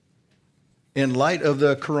In light of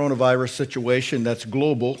the coronavirus situation that's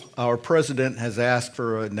global, our president has asked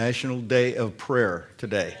for a national day of prayer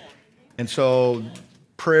today. And so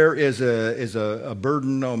prayer is a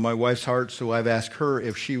burden on my wife's heart, so I've asked her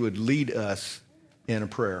if she would lead us in a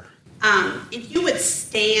prayer. If you would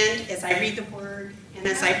stand as I read the word and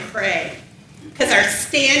as I pray, because our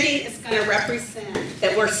standing is going to represent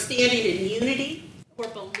that we're standing in unity, we're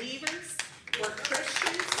believers, we're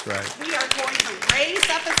Christians. Right. We are going to raise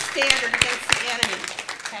up a standard against the enemy,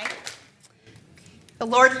 okay? The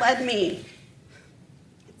Lord led me.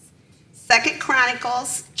 It's 2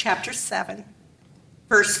 Chronicles chapter 7,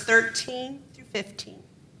 verse 13 through 15.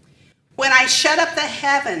 When I shut up the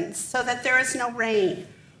heavens so that there is no rain,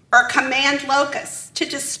 or command locusts to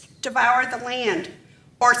devour the land,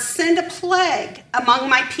 or send a plague among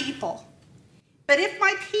my people. But if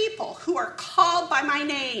my people who are called by my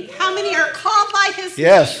name, how many are called by his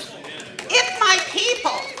Yes. name? If my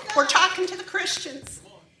people, we're talking to the Christians,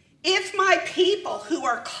 if my people who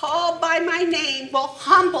are called by my name will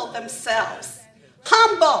humble themselves.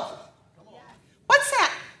 Humble. What's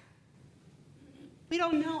that? We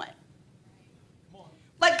don't know it.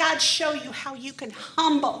 Let God show you how you can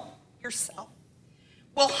humble yourself.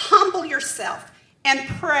 Well, humble yourself and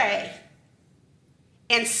pray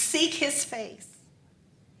and seek his face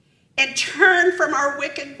and turn from our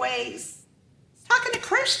wicked ways. He's talking to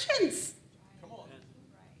Christians.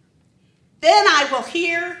 Then I will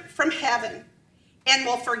hear from heaven and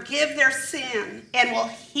will forgive their sin and will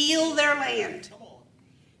heal their land.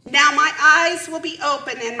 Now my eyes will be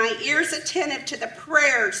open and my ears attentive to the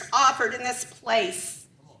prayers offered in this place.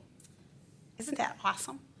 Isn't that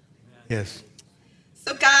awesome? Yes.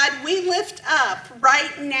 So God, we lift up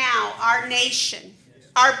right now our nation,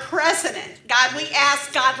 our president. God, we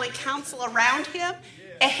ask godly counsel around him,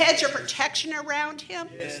 a hedge of protection around him.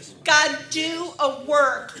 God, do a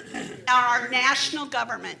work on our national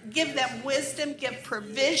government. Give them wisdom, give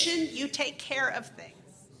provision. You take care of things.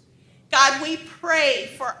 God, we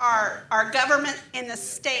pray for our government in the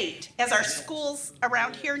state as our schools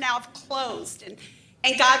around here now have closed.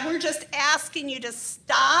 And God, we're just asking you to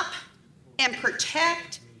stop and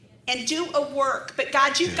protect and do a work. But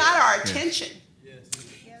God, you've got our attention.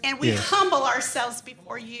 And we humble ourselves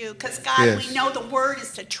before you because, God, we know the word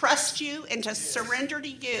is to trust you and to surrender to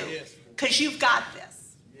you because you've got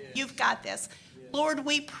this. You've got this. Lord,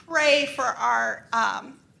 we pray for our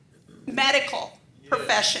medical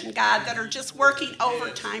profession, God, that are just working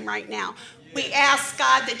overtime right now. We ask,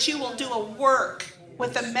 God, that you will do a work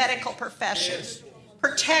with the medical profession.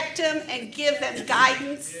 Protect them and give them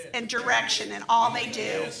guidance and direction in all they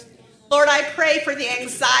do. Lord, I pray for the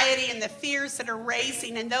anxiety and the fears that are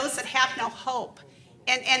raising and those that have no hope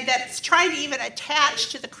and that's trying to even attach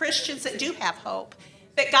to the Christians that do have hope.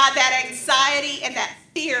 That, God, that anxiety and that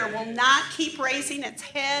fear will not keep raising its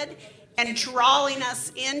head and drawing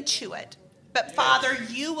us into it. But, Father,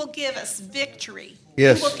 you will give us victory.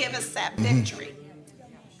 Yes. You will give us that victory.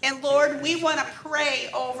 And, Lord, we want to pray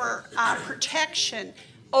over protection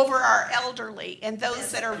over our elderly and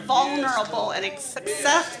those that are vulnerable and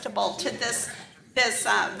susceptible to this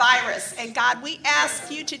virus. And, God, we ask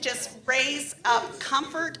you to just raise up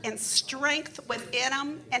comfort and strength within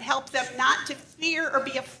them and help them not to fear or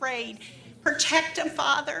be afraid. Protect them,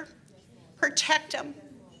 Father. Protect them.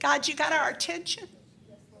 God, you got our attention.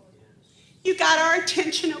 You got our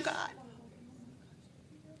attention, oh God.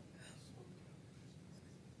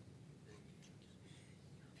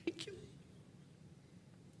 Thank you.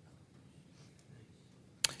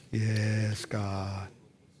 Yes, God.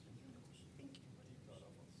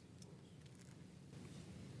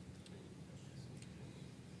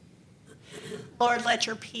 Lord, let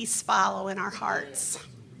your peace follow in our hearts.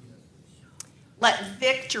 Let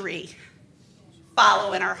victory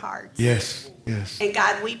follow in our hearts. Yes, yes. And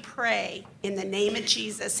God, we pray in the name of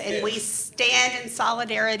Jesus, and we stand in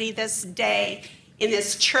solidarity this day in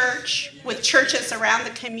this church, with churches around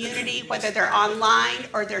the community, whether they're online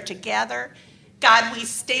or they're together. God, we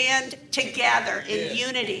stand together in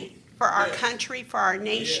unity for our country, for our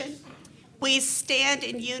nation. We stand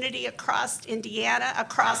in unity across Indiana,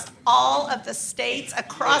 across all of the states,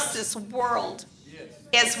 across this world,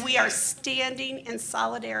 as we are standing in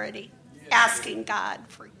solidarity, asking God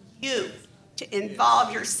for you to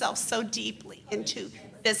involve yourself so deeply into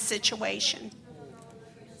this situation.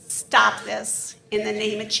 Stop this in the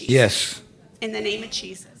name of Jesus. Yes. In the name of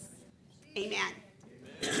Jesus. Amen.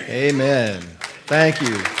 Amen. Thank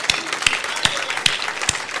you.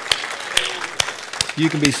 You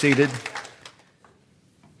can be seated.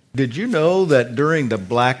 Did you know that during the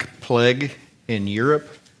Black Plague in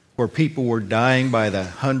Europe, where people were dying by the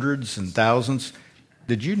hundreds and thousands,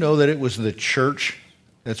 Did you know that it was the church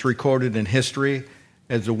that's recorded in history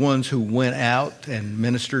as the ones who went out and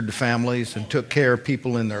ministered to families and took care of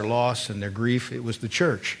people in their loss and their grief? It was the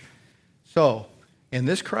church. So, in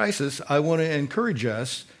this crisis, I want to encourage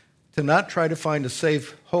us to not try to find a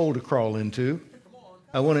safe hole to crawl into.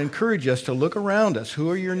 I want to encourage us to look around us. Who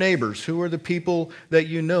are your neighbors? Who are the people that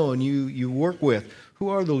you know and you work with? Who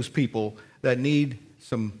are those people that need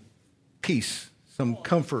some peace, some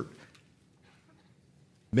comfort?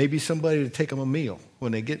 Maybe somebody to take them a meal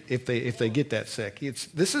when they get if they get that sick.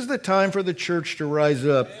 This is the time for the church to rise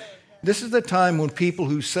up. This is the time when people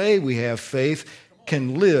who say we have faith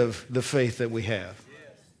can live the faith that we have.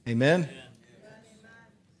 Amen?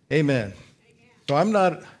 Amen. So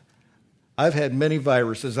I've had many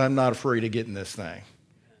viruses. I'm not afraid of getting this thing.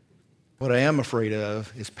 What I am afraid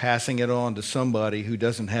of is passing it on to somebody who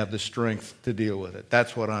doesn't have the strength to deal with it.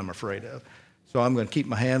 That's what I'm afraid of. So I'm going to keep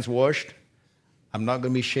my hands washed. I'm not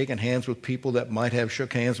going to be shaking hands with people that might have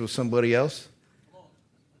shook hands with somebody else.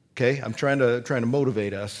 Okay? I'm trying to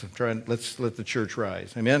motivate us. Let's let the church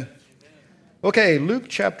rise. Amen? Okay, Luke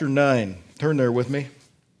chapter 9. Turn there with me.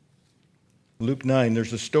 Luke 9.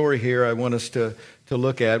 There's a story here I want us to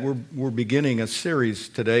look at. We're beginning a series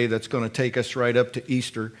today that's going to take us right up to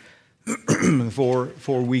Easter,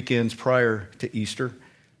 four weekends prior to Easter,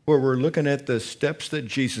 where we're looking at the steps that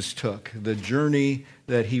Jesus took, the journey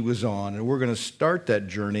that he was on. And we're going to start that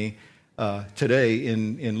journey today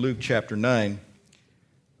in Luke chapter 9.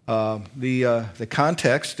 The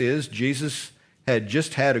context is Jesus had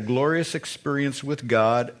just had a glorious experience with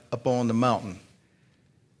God up on the mountain,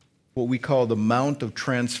 what we call the Mount of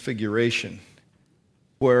Transfiguration,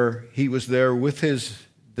 where he was there with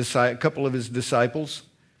a couple of his disciples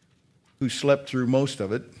who slept through most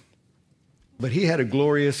of it. But he had a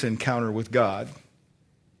glorious encounter with God.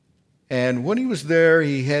 And when he was there,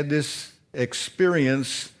 he had this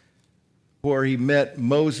experience where he met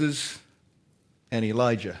Moses and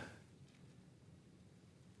Elijah.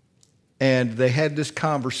 And they had this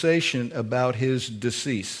conversation about his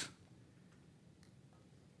decease.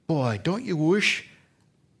 Boy, don't you wish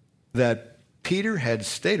that Peter had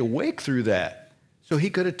stayed awake through that so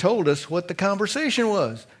he could have told us what the conversation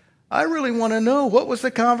was? I really want to know, what was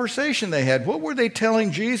the conversation they had? What were they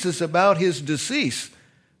telling Jesus about his decease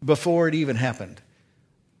before it even happened?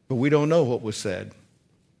 But we don't know what was said.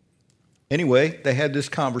 Anyway, they had this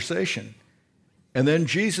conversation. And then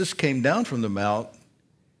Jesus came down from the mount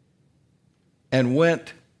and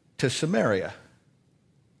went to Samaria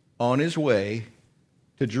on his way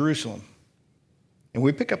to Jerusalem. And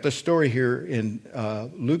we pick up the story here in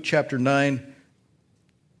Luke chapter 9,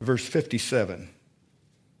 verse 57.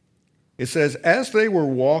 It says, as they were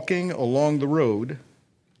walking along the road,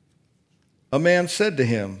 a man said to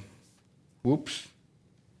him, whoops,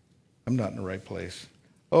 I'm not in the right place.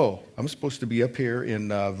 Oh, I'm supposed to be up here in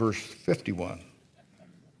verse 51.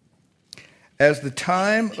 As the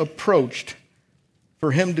time approached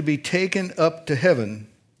for him to be taken up to heaven,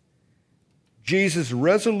 Jesus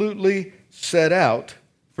resolutely set out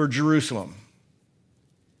for Jerusalem.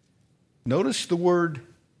 Notice the word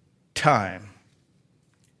time.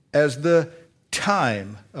 As the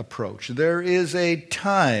time approached. There is a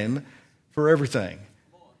time for everything.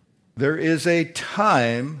 There is a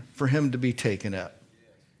time for him to be taken up.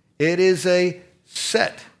 It is a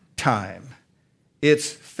set time.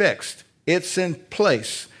 It's fixed. It's in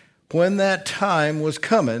place. When that time was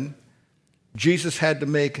coming, Jesus had to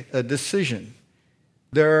make a decision.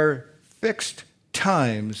 There are fixed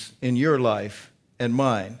times in your life and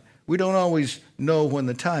mine. We don't always know when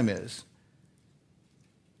the time is.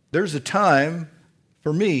 There's a time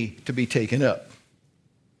for me to be taken up.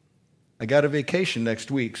 I got a vacation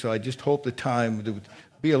next week, so I just hope the time would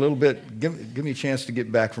be a little bit, give me a chance to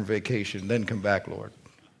get back from vacation, then come back, Lord.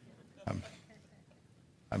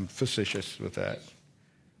 I'm facetious with that.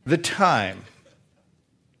 The time.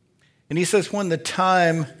 And he says when the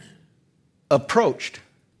time approached.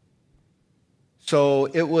 So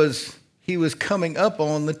he was coming up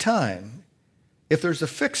on the time. If there's a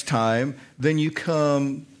fixed time, then you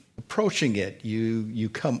come approaching it. You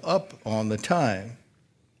come up on the time.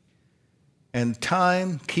 And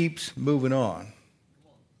time keeps moving on.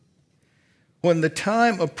 When the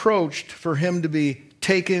time approached for him to be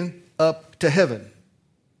taken up to heaven,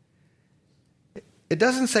 it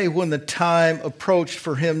doesn't say when the time approached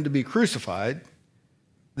for him to be crucified,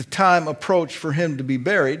 the time approached for him to be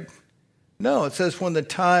buried. No, it says when the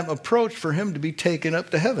time approached for him to be taken up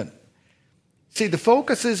to heaven. See, the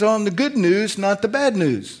focus is on the good news, not the bad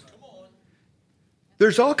news.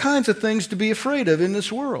 There's all kinds of things to be afraid of in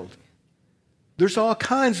this world. There's all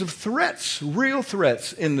kinds of threats, real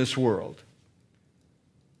threats in this world.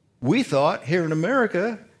 We thought here in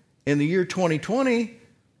America in the year 2020,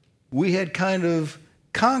 we had kind of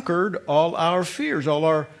conquered all our fears. All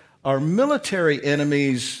our military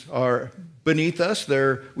enemies are beneath us.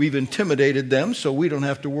 We've intimidated them, so we don't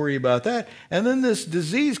have to worry about that. And then this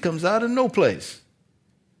disease comes out of no place.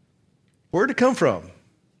 Where'd it come from?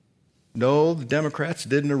 No, the Democrats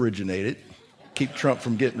didn't originate it. Keep Trump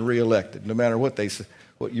from getting reelected, no matter what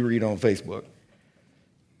you read on Facebook.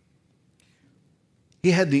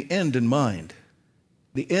 He had the end in mind.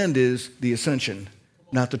 The end is the ascension,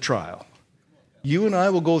 not the trial. You and I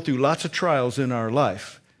will go through lots of trials in our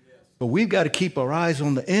life, but we've got to keep our eyes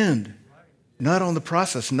on the end, not on the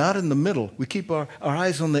process, not in the middle. We keep our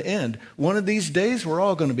eyes on the end. One of these days, we're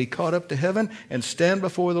all going to be caught up to heaven and stand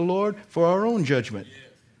before the Lord for our own judgment.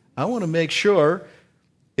 I want to make sure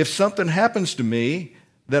if something happens to me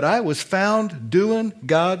that I was found doing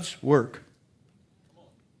God's work.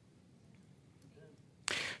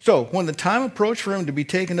 So when the time approached for him to be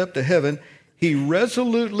taken up to heaven, he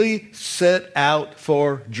resolutely set out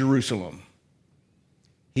for Jerusalem.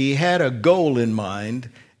 He had a goal in mind,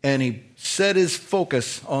 and he set his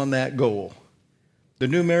focus on that goal. The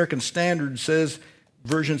New American Standard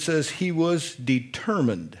version says he was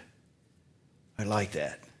determined. I like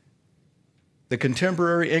that. The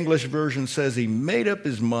Contemporary English Version says he made up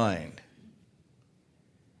his mind.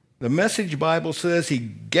 The Message Bible says he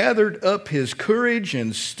gathered up his courage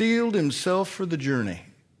and steeled himself for the journey.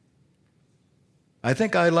 I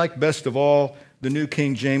think I like best of all the New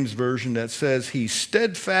King James Version that says he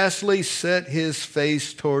steadfastly set his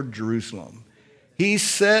face toward Jerusalem. He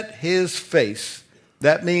set his face.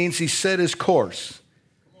 That means he set his course.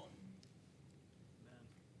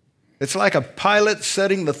 It's like a pilot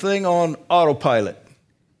setting the thing on autopilot.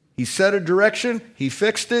 He set a direction, he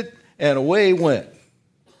fixed it, and away he went.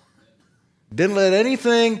 Didn't let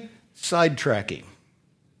anything sidetrack him.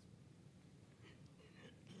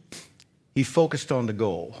 He focused on the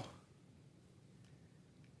goal.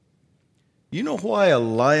 You know why a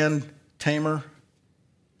lion tamer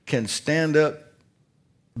can stand up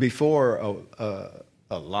before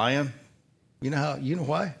a lion? You know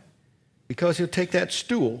why? Because he'll take that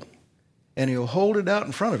stool and he'll hold it out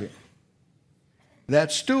in front of him.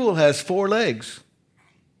 That stool has 4 legs.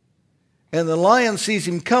 And the lion sees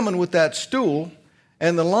him coming with that stool,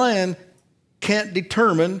 and the lion can't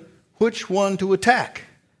determine which one to attack.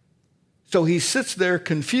 So he sits there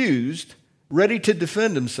confused, ready to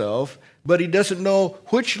defend himself, but he doesn't know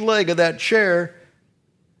which leg of that chair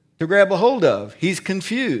to grab a hold of. He's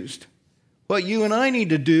confused. What you and I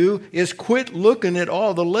need to do is quit looking at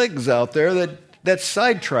all the legs out there that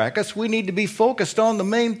sidetrack us. We need to be focused on the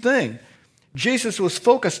main thing. Jesus was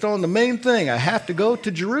focused on the main thing. I have to go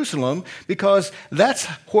to Jerusalem because that's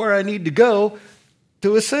where I need to go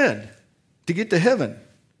to ascend, to get to heaven.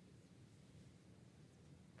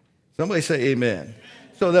 Somebody say amen.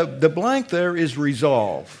 So the blank there is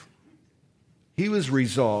resolve. He was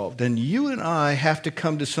resolved. And you and I have to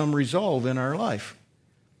come to some resolve in our life.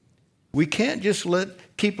 We can't just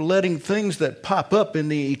keep letting things that pop up in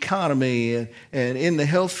the economy and in the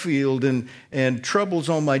health field and troubles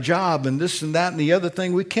on my job and this and that and the other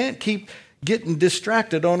thing. We can't keep getting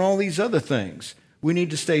distracted on all these other things. We need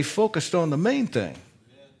to stay focused on the main thing.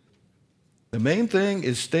 The main thing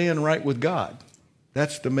is staying right with God.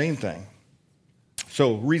 That's the main thing.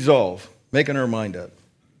 So resolve, making our mind up.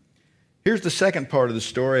 Here's the second part of the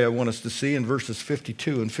story I want us to see in verses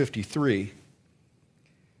 52 and 53.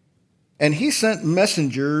 And he sent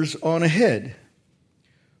messengers on ahead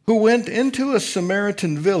who went into a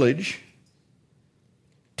Samaritan village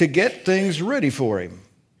to get things ready for him.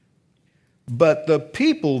 But the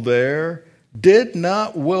people there did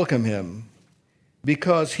not welcome him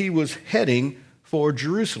because he was heading for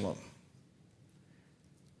Jerusalem.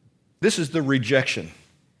 This is the rejection.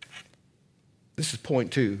 This is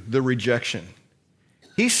point 2, the rejection.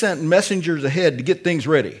 He sent messengers ahead to get things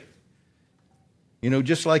ready. You know,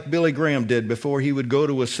 just like Billy Graham did before he would go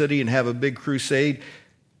to a city and have a big crusade.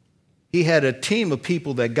 He had a team of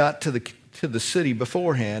people that got to the city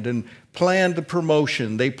beforehand and planned the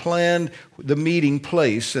promotion. They planned the meeting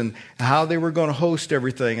place and how they were going to host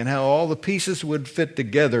everything and how all the pieces would fit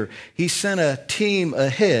together. He sent a team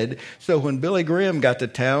ahead, so when Billy Graham got to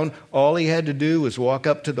town, all he had to do was walk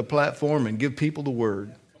up to the platform and give people the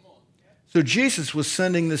word. So Jesus was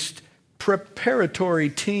sending this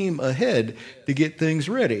preparatory team ahead to get things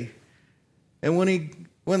ready. And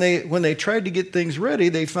when they tried to get things ready,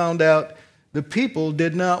 they found out the people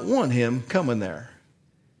did not want him coming there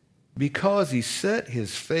because he set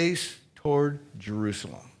his face toward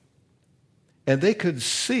Jerusalem. And they could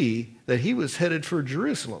see that he was headed for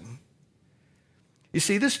Jerusalem. You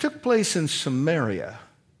see, this took place in Samaria.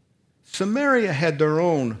 Samaria had their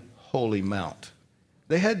own holy mount.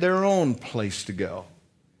 They had their own place to go.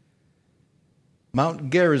 Mount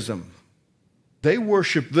Gerizim. They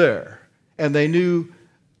worshiped there, and they knew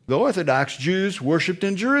the Orthodox Jews worshiped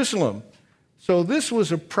in Jerusalem. So this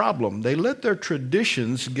was a problem. They let their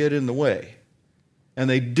traditions get in the way, and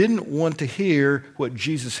they didn't want to hear what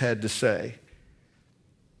Jesus had to say.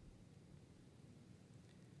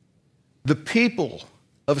 The people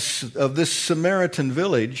of this Samaritan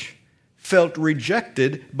village felt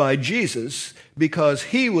rejected by Jesus because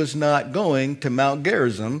he was not going to Mount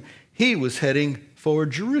Gerizim. He was heading for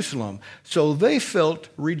Jerusalem. So they felt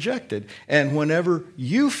rejected. And whenever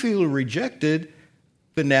you feel rejected,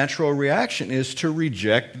 the natural reaction is to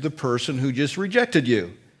reject the person who just rejected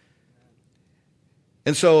you.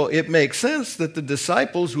 And so it makes sense that the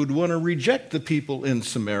disciples would want to reject the people in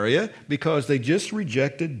Samaria because they just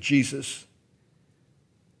rejected Jesus.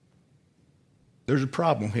 There's a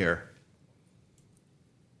problem here.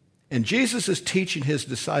 And Jesus is teaching his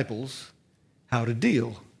disciples how to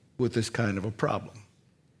deal with this kind of a problem,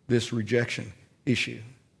 this rejection issue.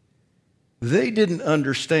 They didn't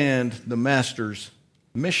understand the master's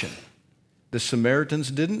mission. The Samaritans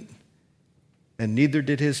didn't, and neither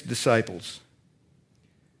did his disciples.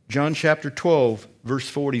 John chapter 12, verse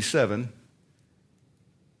 47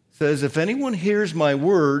 says, "If anyone hears my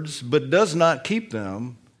words but does not keep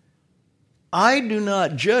them, I do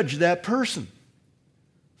not judge that person.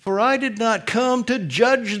 For I did not come to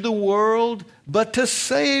judge the world, but to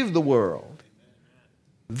save the world."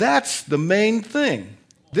 That's the main thing.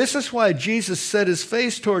 This is why Jesus set his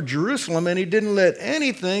face toward Jerusalem and he didn't let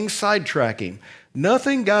anything sidetrack him.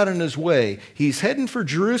 Nothing got in his way. He's heading for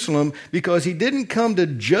Jerusalem because he didn't come to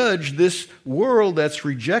judge this world that's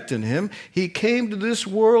rejecting him. He came to this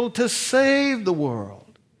world to save the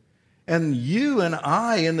world. And you and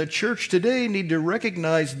I in the church today need to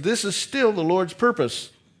recognize this is still the Lord's purpose.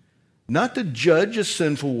 Not to judge a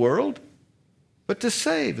sinful world, but to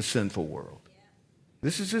save a sinful world.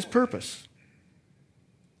 This is his purpose.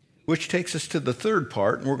 Which takes us to the third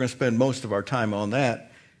part, and we're going to spend most of our time on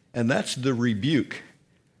that, and that's the rebuke.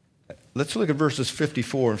 Let's look at verses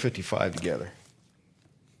 54 and 55 together.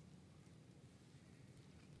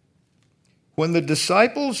 When the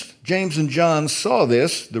disciples, James and John, saw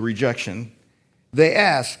this, the rejection, they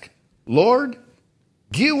asked, "Lord,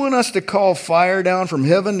 do you want us to call fire down from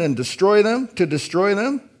heaven and destroy them?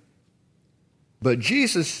 But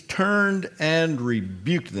Jesus turned and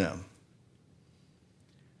rebuked them.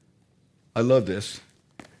 I love this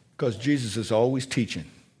because Jesus is always teaching.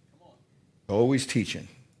 Always teaching.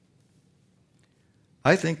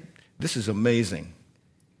 I think this is amazing.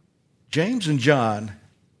 James and John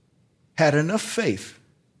had enough faith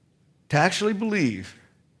to actually believe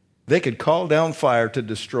they could call down fire to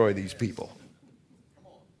destroy these people.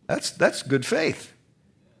 That's good faith.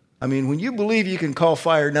 I mean, when you believe you can call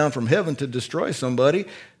fire down from heaven to destroy somebody,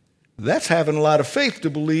 that's having a lot of faith to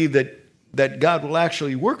believe that God will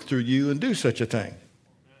actually work through you and do such a thing.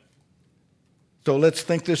 So let's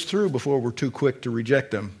think this through before we're too quick to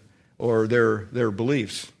reject them or their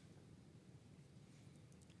beliefs.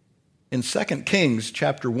 In 2 Kings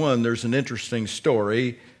chapter 1, there's an interesting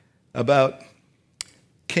story about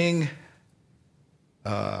King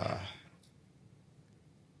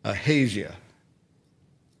Ahaziah.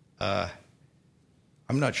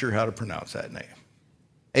 I'm not sure how to pronounce that name.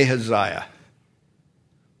 Ahaziah.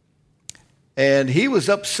 And he was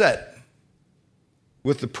upset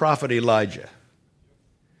with the prophet Elijah.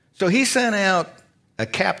 So he sent out a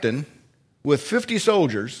captain with 50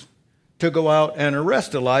 soldiers to go out and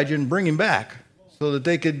arrest Elijah and bring him back so that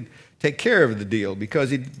they could take care of the deal, because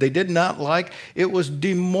they did not like, it was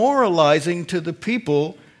demoralizing to the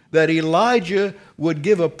people that Elijah would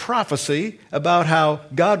give a prophecy about how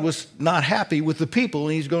God was not happy with the people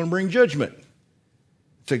and he's going to bring judgment.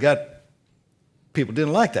 So people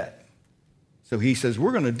didn't like that. So he says,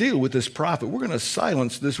 we're going to deal with this prophet. We're going to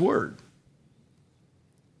silence this word.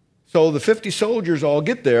 So the 50 soldiers all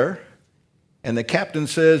get there, and the captain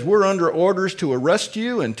says, we're under orders to arrest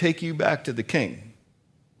you and take you back to the king.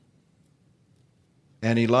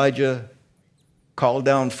 And Elijah called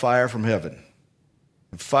down fire from heaven.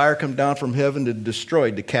 And fire come down from heaven and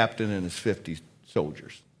destroyed the captain and his 50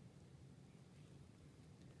 soldiers.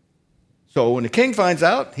 So when the king finds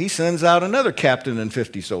out, he sends out another captain and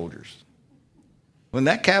 50 soldiers. When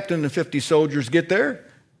that captain and 50 soldiers get there,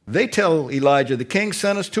 they tell Elijah, the king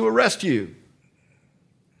sent us to arrest you.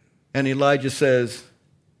 And Elijah says,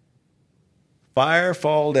 fire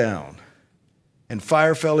fall down. And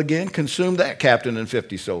fire fell again, consumed that captain and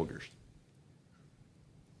 50 soldiers.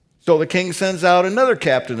 So the king sends out another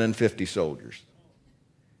captain and 50 soldiers.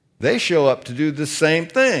 They show up to do the same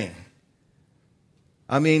thing.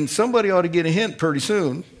 I mean, somebody ought to get a hint pretty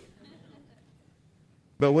soon.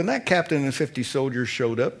 But when that captain and 50 soldiers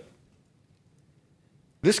showed up,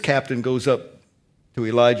 this captain goes up to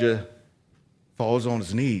Elijah, falls on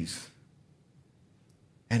his knees,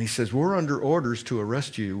 and he says, "We're under orders to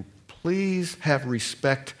arrest you. Please have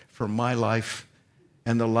respect for my life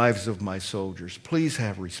and the lives of my soldiers. Please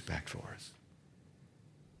have respect for us."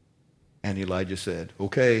 And Elijah said,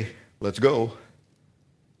 "Okay, let's go."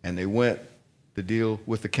 And they went to deal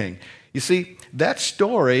with the king. You see, that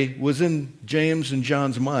story was in James and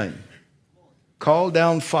John's mind. Call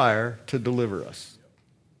down fire to deliver us.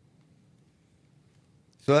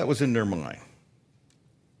 So that was in their mind.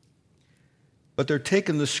 But they're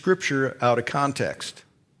taking the scripture out of context.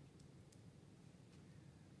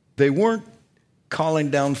 They weren't calling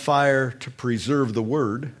down fire to preserve the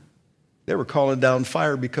word. They were calling down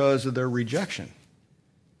fire because of their rejection,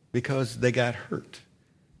 because they got hurt.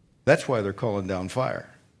 That's why they're calling down fire.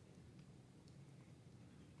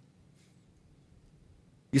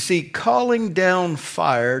 You see, calling down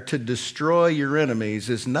fire to destroy your enemies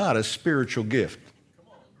is not a spiritual gift.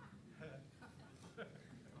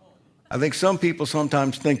 I think some people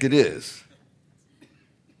sometimes think it is.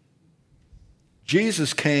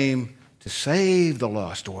 Jesus came to save the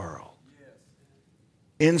lost world.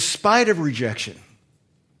 In spite of rejection,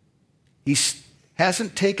 he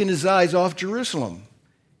hasn't taken his eyes off Jerusalem.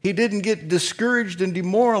 He didn't get discouraged and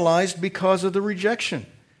demoralized because of the rejection.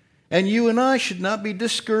 And you and I should not be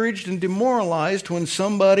discouraged and demoralized when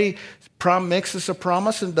somebody makes us a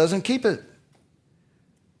promise and doesn't keep it.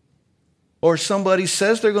 Or somebody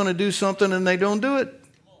says they're going to do something and they don't do it.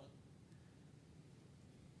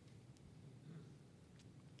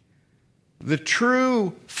 The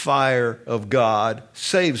true fire of God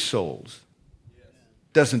saves souls,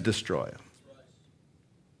 doesn't destroy them.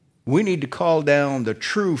 We need to call down the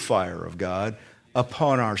true fire of God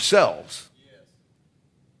upon ourselves,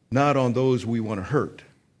 not on those we want to hurt.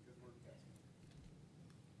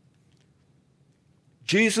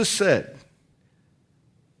 Jesus said,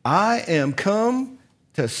 "I am come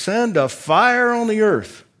to send a fire on the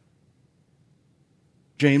earth."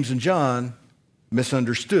 James and John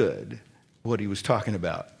misunderstood what he was talking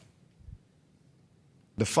about.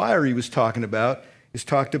 The fire he was talking about is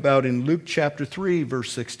talked about in Luke chapter 3,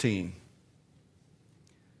 verse 16.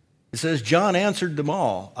 It says, "John answered them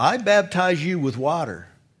all, 'I baptize you with water,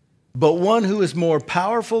 but one who is more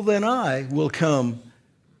powerful than I will come,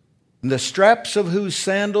 the straps of whose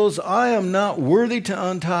sandals I am not worthy to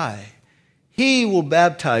untie. He will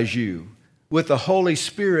baptize you with the Holy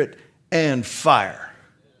Spirit and fire."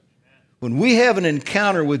 When we have an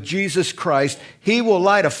encounter with Jesus Christ, he will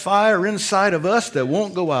light a fire inside of us that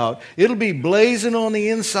won't go out. It'll be blazing on the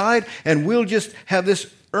inside, and we'll just have this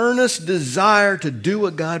earnest desire to do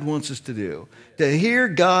what God wants us to do, to hear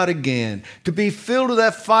God again, to be filled with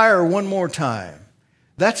that fire one more time.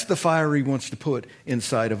 That's the fire he wants to put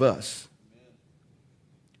inside of us.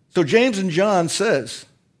 So James and John says,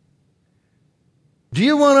 do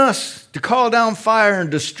you want us to call down fire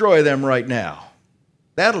and destroy them right now?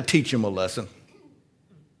 That'll teach them a lesson.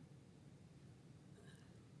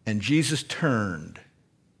 And Jesus turned.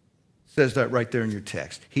 It says that right there in your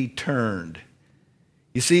text. He turned.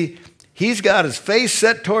 You see, he's got his face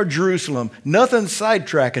set toward Jerusalem. Nothing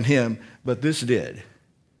sidetracking him, but this did.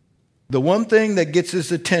 The one thing that gets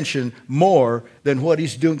his attention more than what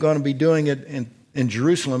he's going to be doing in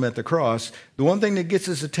Jerusalem at the cross, the one thing that gets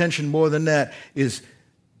his attention more than that is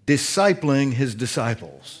discipling his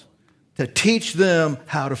disciples, to teach them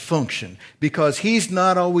how to function, because he's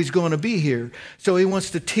not always going to be here. So he wants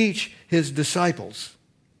to teach his disciples.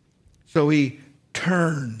 So he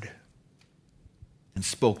turned and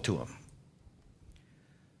spoke to them.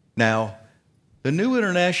 Now, the New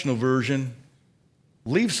International Version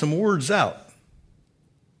leaves some words out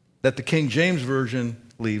that the King James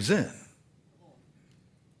Version leaves in.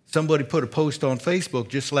 Somebody put a post on Facebook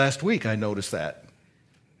just last week, I noticed that.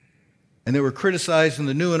 And they were criticizing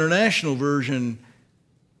the New International Version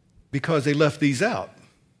because they left these out.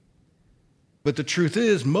 But the truth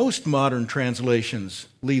is, most modern translations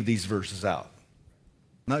leave these verses out,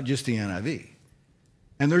 not just the NIV.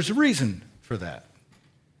 And there's a reason for that.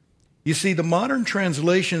 You see, the modern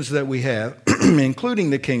translations that we have,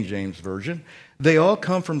 including the King James Version, they all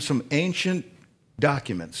come from some ancient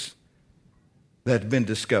documents that have been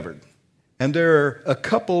discovered. And there are a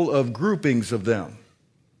couple of groupings of them.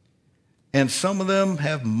 And some of them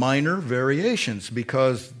have minor variations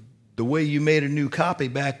because the way you made a new copy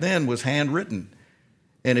back then was handwritten.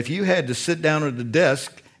 And if you had to sit down at the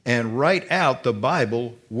desk and write out the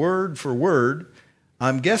Bible word for word,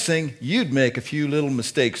 I'm guessing you'd make a few little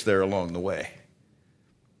mistakes there along the way.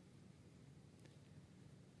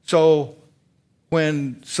 So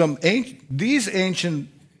when these ancient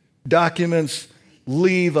documents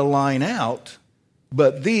leave a line out,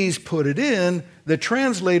 but these put it in, the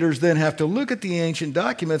translators then have to look at the ancient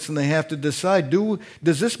documents and they have to decide,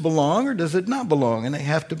 does this belong or does it not belong? And they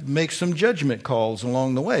have to make some judgment calls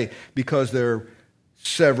along the way because there are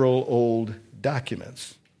several old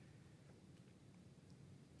documents.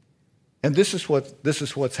 And this is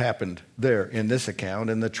what's happened there in this account.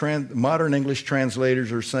 And the modern English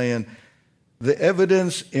translators are saying the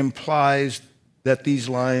evidence implies that these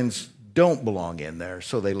lines don't belong in there,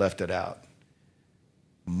 so they left it out.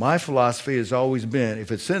 My philosophy has always been,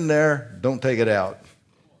 if it's in there, don't take it out.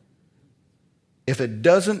 If it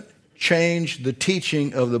doesn't change the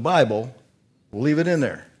teaching of the Bible, leave it in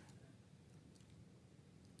there.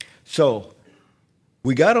 So,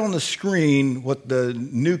 we got on the screen what the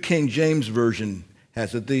New King James Version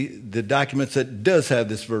has, the documents that does have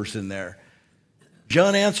this verse in there.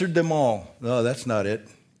 John answered them all. No, that's not it.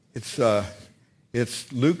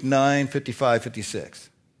 It's Luke 9, 55, 56.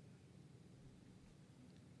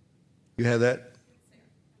 You have that?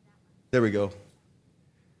 There we go.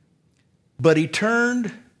 But he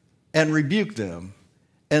turned and rebuked them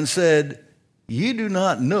and said, "You do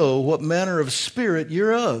not know what manner of spirit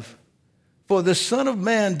you're of. For the Son of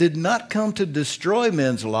Man did not come to destroy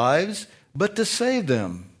men's lives, but to save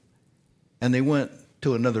them." And they went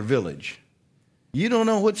to another village. You don't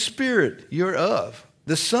know what spirit you're of.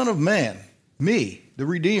 The Son of Man, me, the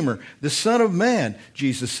Redeemer, the Son of Man,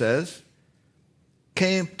 Jesus says,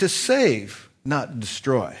 came to save, not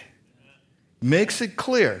destroy. Makes it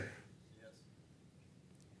clear.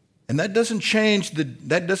 And that doesn't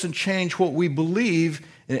change what we believe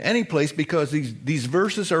in any place, because these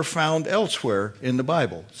verses are found elsewhere in the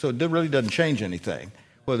Bible. So it really doesn't change anything,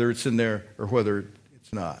 whether it's in there or whether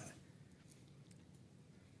it's not.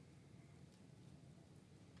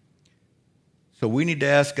 So we need to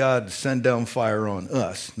ask God to send down fire on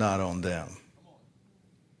us, not on them.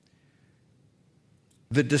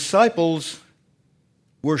 The disciples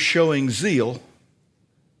were showing zeal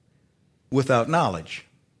without knowledge.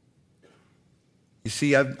 You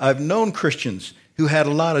see, I've known Christians who had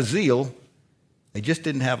a lot of zeal, they just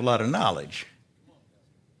didn't have a lot of knowledge.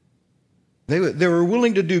 They were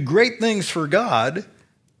willing to do great things for God,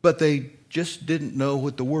 but they just didn't know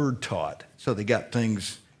what the Word taught. So they got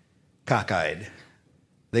things cockeyed.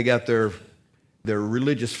 They got their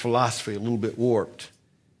religious philosophy a little bit warped,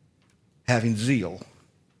 having zeal,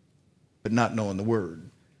 but not knowing the Word.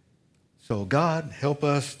 So God, help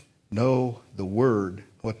us know the Word,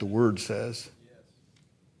 what the Word says.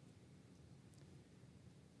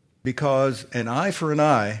 Because an eye for an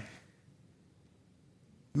eye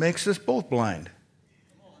makes us both blind.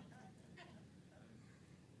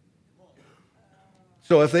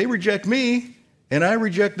 So if they reject me and I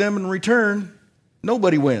reject them in return,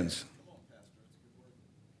 nobody wins.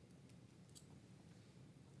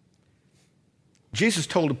 Jesus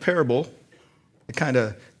told a parable. It kind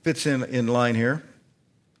of fits in line here.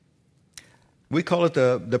 We call it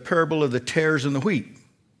the parable of the tares and the wheat.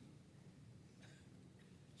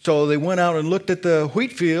 So they went out and looked at the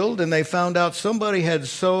wheat field, and they found out somebody had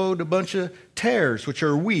sowed a bunch of tares, which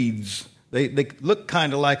are weeds. They look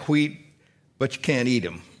kind of like wheat, but you can't eat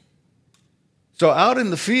them. So out in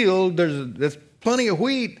the field, there's plenty of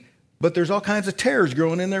wheat, but there's all kinds of tares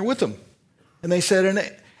growing in there with them. And they said,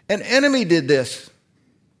 an enemy did this.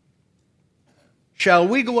 Shall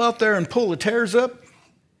we go out there and pull the tares up?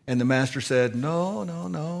 And the master said,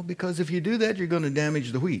 no, because if you do that, you're going to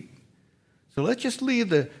damage the wheat. So let's just leave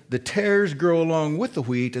the tares grow along with the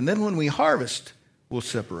wheat, and then when we harvest, we'll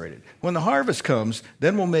separate it. When the harvest comes,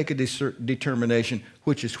 then we'll make a determination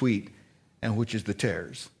which is wheat and which is the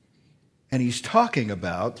tares. And he's talking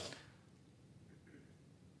about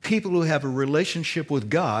people who have a relationship with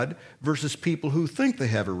God versus people who think they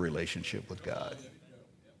have a relationship with God.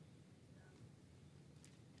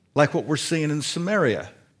 Like what we're seeing in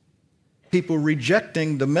Samaria. People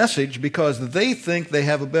rejecting the message because they think they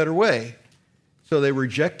have a better way. So they're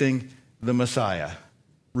rejecting the Messiah,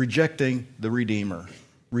 rejecting the Redeemer,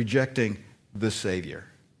 rejecting the Savior.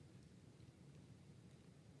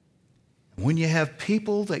 When you have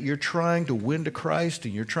people that you're trying to win to Christ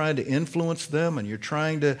and you're trying to influence them and you're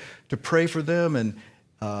trying to pray for them and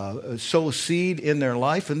sow a seed in their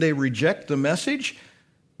life and they reject the message,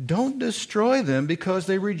 don't destroy them because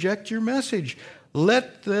they reject your message.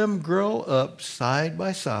 Let them grow up side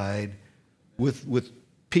by side with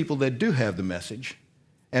people that do have the message.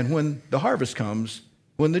 And when the harvest comes,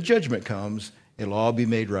 When the judgment comes, it'll all be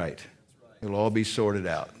made right. It'll all be sorted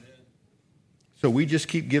out. So we just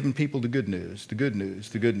keep giving people the good news, the good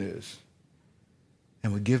news, the good news.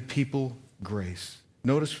 And we give people grace.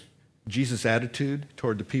 Notice Jesus' attitude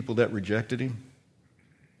toward the people that rejected him.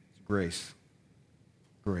 Grace.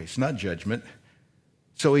 Grace, not judgment.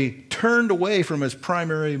 So he turned away from his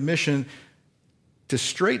primary mission to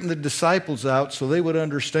straighten the disciples out so they would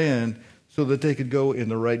understand, so that they could go in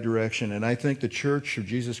the right direction. And I think the church of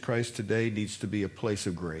Jesus Christ today needs to be a place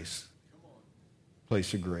of grace.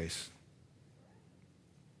 Place of grace.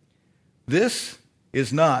 This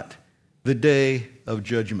is not the day of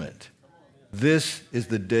judgment. This is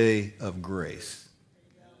the day of grace.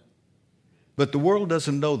 But the world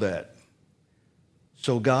doesn't know that.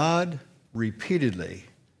 So God repeatedly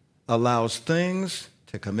allows things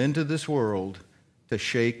to come into this world to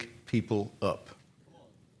shake people up.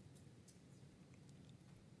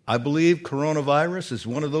 I believe coronavirus is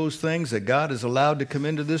one of those things that God has allowed to come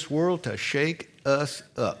into this world to shake us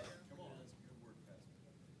up.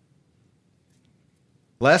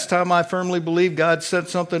 Last time I firmly believe God sent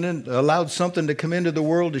something in, allowed something to come into the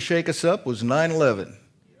world to shake us up was 9/11.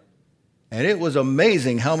 And it was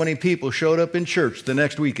amazing how many people showed up in church the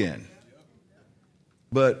next weekend.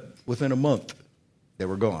 But within a month, they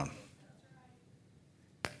were gone.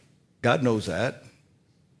 God knows that.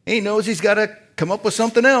 He knows he's got to come up with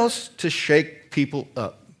something else to shake people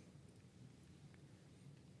up.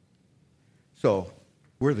 So,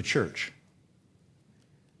 we're the church.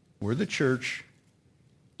 We're the church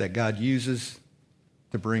that God uses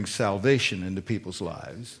to bring salvation into people's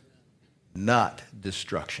lives, not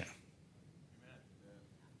destruction.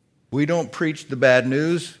 We don't preach the bad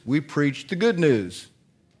news, we preach the good news.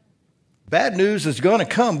 Bad news is going to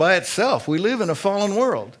come by itself. We live in a fallen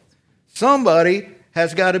world. Somebody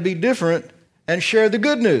has got to be different and share the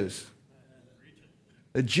good news.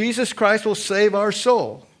 That Jesus Christ will save our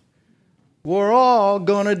soul. We're all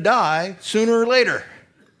going to die sooner or later.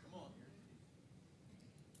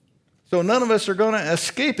 So none of us are going to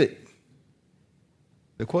escape it.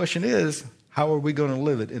 The question is, how are we going to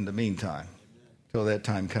live it in the meantime till that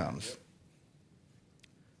time comes?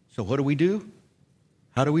 So what do?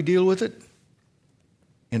 How do we deal with it?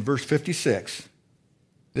 In verse 56,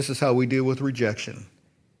 this is how we deal with rejection.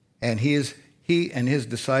 And he and his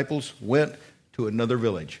disciples went to another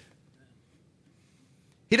village.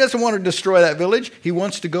 He doesn't want to destroy that village. He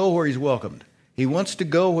wants to go where he's welcomed. He wants to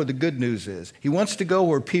go where the good news is. He wants to go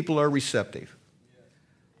where people are receptive.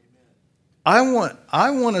 I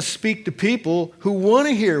want to speak to people who want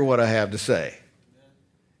to hear what I have to say.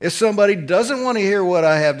 If somebody doesn't want to hear what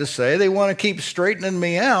I have to say, they want to keep straightening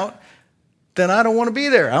me out, then I don't want to be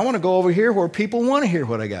there. I want to go over here where people want to hear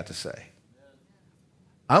what I got to say.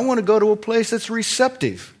 I want to go to a place that's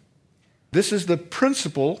receptive. This is the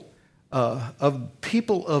principle of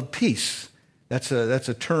people of peace. That's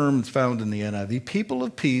a term found in the NIV. People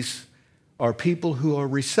of peace are people who are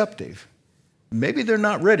receptive. Maybe they're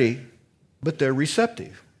not ready, but they're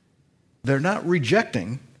receptive. They're not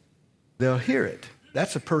rejecting. They'll hear it.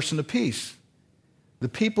 That's a person of peace. The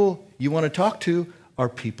people you want to talk to are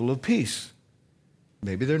people of peace.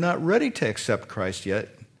 Maybe they're not ready to accept Christ yet,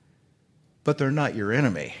 but they're not your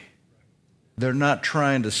enemy. They're not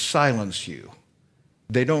trying to silence you.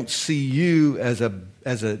 They don't see you as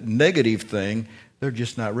a negative thing. They're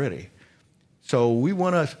just not ready. So we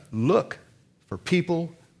want to look for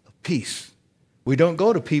people of peace. We don't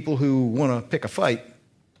go to people who want to pick a fight.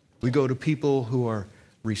 We go to people who are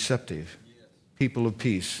receptive, people of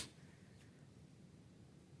peace.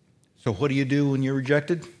 So what do you do when you're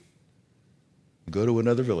rejected? You go to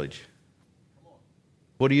another village.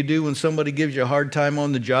 What do you do when somebody gives you a hard time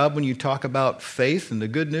on the job when you talk about faith and the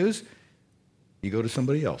good news? You go to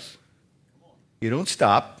somebody else. You don't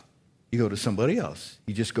stop. You go to somebody else.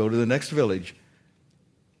 You just go to the next village.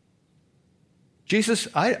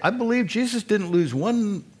 I believe Jesus didn't lose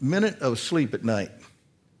 1 minute of sleep at night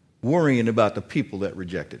worrying about the people that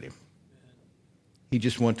rejected him. He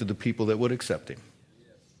just went to the people that would accept him.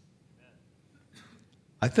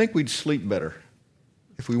 I think we'd sleep better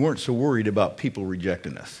if we weren't so worried about people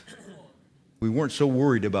rejecting us. We weren't so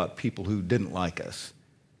worried about people who didn't like us.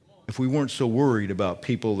 If we weren't so worried about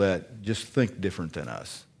people that just think different than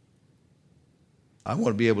us. I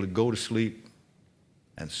want to be able to go to sleep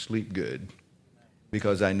and sleep good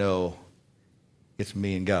because I know it's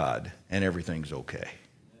me and God and everything's okay.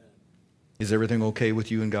 Is everything okay with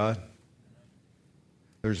you and God?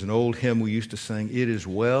 There's an old hymn we used to sing, "It is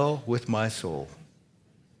well with my soul."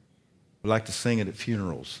 We like to sing it at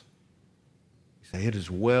funerals. We say, "It is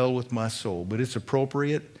well with my soul," but it's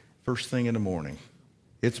appropriate first thing in the morning.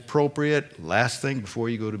 It's appropriate last thing before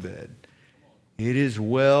you go to bed. It is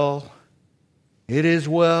well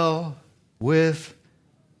with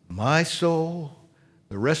my soul.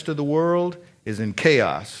 The rest of the world is in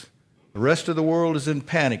chaos. The rest of the world is in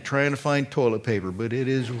panic trying to find toilet paper, but it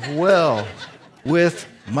is well with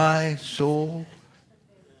my soul.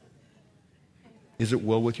 Is it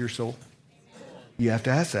well with your soul? You have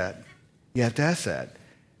to ask that. You have to ask that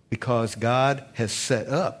because God has set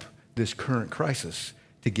up this current crisis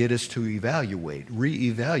to get us to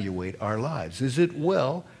reevaluate our lives. Is it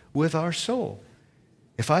well with our soul?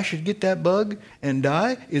 If I should get that bug and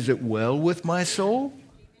die, is it well with my soul?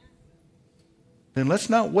 Then let's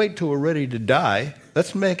not wait till we're ready to die.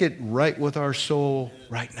 Let's make it right with our soul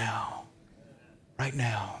right now. Right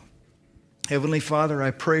now. Heavenly Father,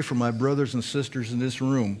 I pray for my brothers and sisters in this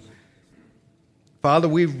room. Father,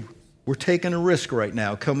 we're taking a risk right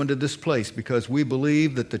now coming to this place because we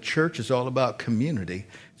believe that the church is all about community.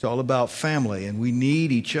 It's all about family, and we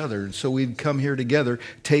need each other. And so we've come here together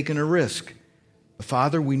taking a risk.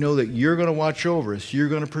 Father, we know that you're going to watch over us. You're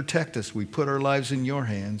going to protect us. We put our lives in your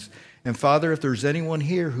hands. And Father, if there's anyone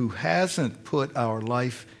here who hasn't put our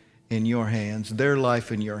life in your hands, their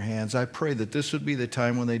life in your hands, I pray that this would be the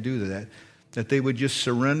time when they do that they would just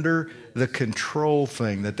surrender the control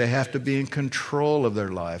thing, that they have to be in control of their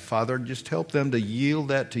life. Father, just help them to yield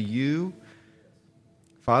that to you.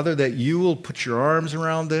 Father, that you will put your arms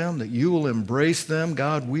around them, that you will embrace them.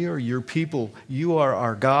 God, we are your people. You are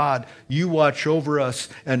our God. You watch over us,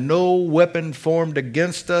 and no weapon formed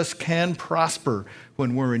against us can prosper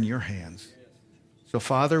when we're in your hands. So,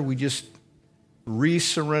 Father, we just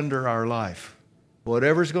resurrender our life.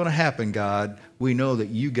 Whatever's going to happen, God, we know that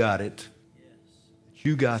you got it.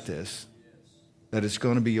 You got this, that it's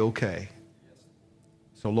going to be okay.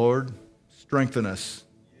 So, Lord, strengthen us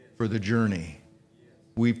for the journey.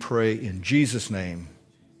 We pray in Jesus' name.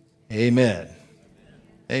 Amen.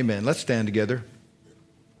 Amen. Let's stand together.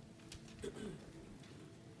 I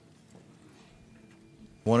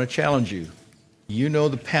want to challenge you. You know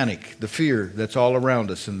the panic, the fear that's all around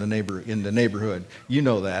us in the neighborhood. You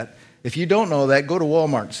know that. If you don't know that, go to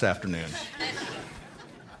Walmart this afternoon.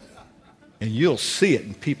 And you'll see it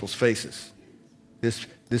in people's faces. This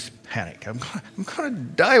panic. I'm going to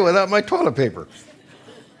die without my toilet paper.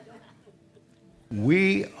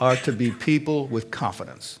 We are to be people with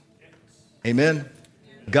confidence. Amen?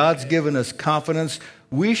 God's given us confidence.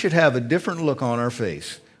 We should have a different look on our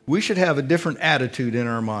face. We should have a different attitude in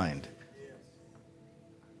our mind.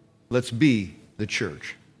 Let's be the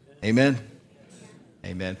church. Amen?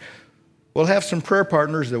 Amen. We'll have some prayer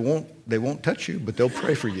partners that won't touch you, but they'll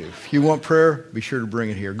pray for you. If you want prayer, be sure to bring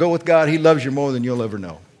it here. Go with God. He loves you more than you'll ever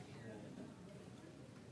know.